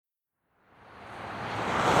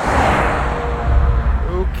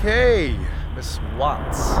Okay, Miss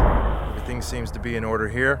Watts. Everything seems to be in order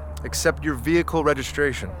here, except your vehicle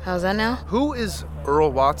registration. How's that now? Who is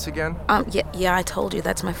Earl Watts again? Yeah, I told you,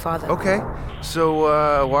 that's my father. Okay,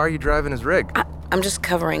 so, why are you driving his rig? I'm just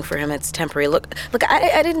covering for him. It's temporary. Look,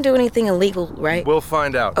 I didn't do anything illegal, right? We'll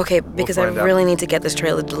find out. Okay, because I really need to get this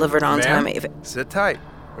trailer delivered on time. Sit tight,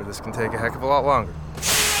 or this can take a heck of a lot longer.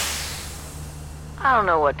 I don't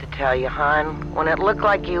know what to tell you, hon. When it looked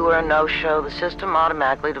like you were a no-show, the system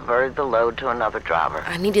automatically diverted the load to another driver.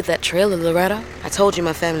 I needed that trailer, Loretta. I told you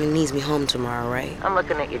my family needs me home tomorrow, right? I'm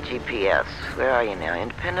looking at your GPS. Where are you now,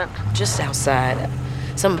 Independence? Just outside.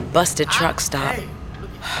 Some busted truck stop.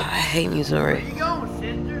 I hate Missouri. Where you going,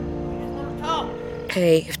 sister? We just want to talk.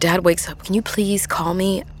 Hey, if Dad wakes up, can you please call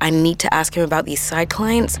me? I need to ask him about these side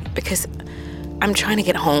clients because I'm trying to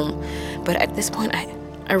get home. But at this point,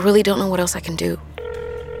 I really don't know what else I can do.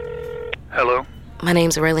 Hello? My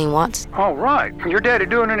name's Raylene Watts. All right. Your daddy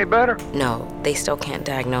doing any better? No, they still can't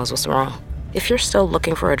diagnose what's wrong. If you're still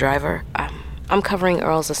looking for a driver, I'm covering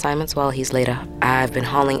Earl's assignments while he's laid up. I've been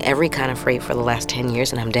hauling every kind of freight for the last 10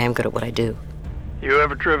 years, and I'm damn good at what I do. You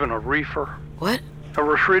ever driven a reefer? What? A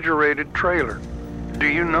refrigerated trailer. Do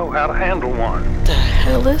you know how to handle one? The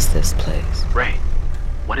hell is this place? Ray,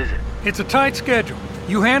 what is it? It's a tight schedule.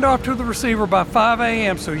 You hand off to the receiver by 5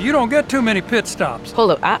 a.m. so you don't get too many pit stops.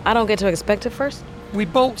 Hold up, I don't get to inspect it first? We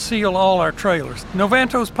bolt seal all our trailers.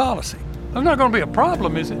 Novanto's policy. There's not going to be a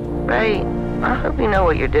problem, is it? Ray, I hope you know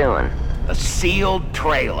what you're doing. A sealed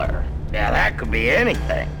trailer. Now that could be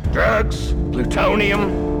anything. Drugs,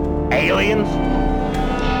 plutonium, aliens.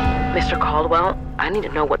 Mr. Caldwell, I need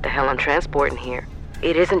to know what the hell I'm transporting here.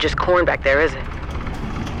 It isn't just corn back there, is it?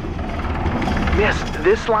 Yes,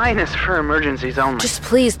 this line is for emergencies only. Just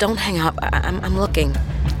please don't hang up. I'm looking.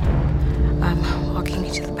 I'm walking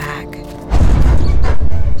you to the back.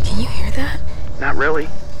 Can you hear that? Not really.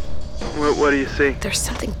 What do you see? There's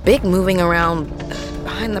something big moving around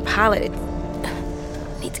behind the pallet.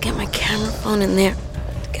 I need to get my camera phone in there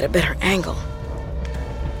to get a better angle.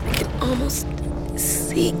 I can almost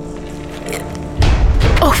see it.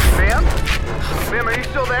 Oh! Ma'am? Ma'am, are you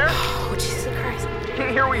still there? Oh, Jesus Christ.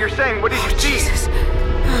 Can't hear what you're saying. What did you see? Jesus.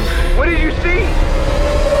 What did you see?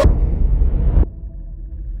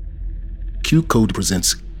 Q Code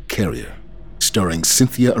presents Carrier, starring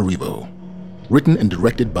Cynthia Erivo. Written and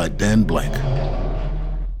directed by Dan Blank.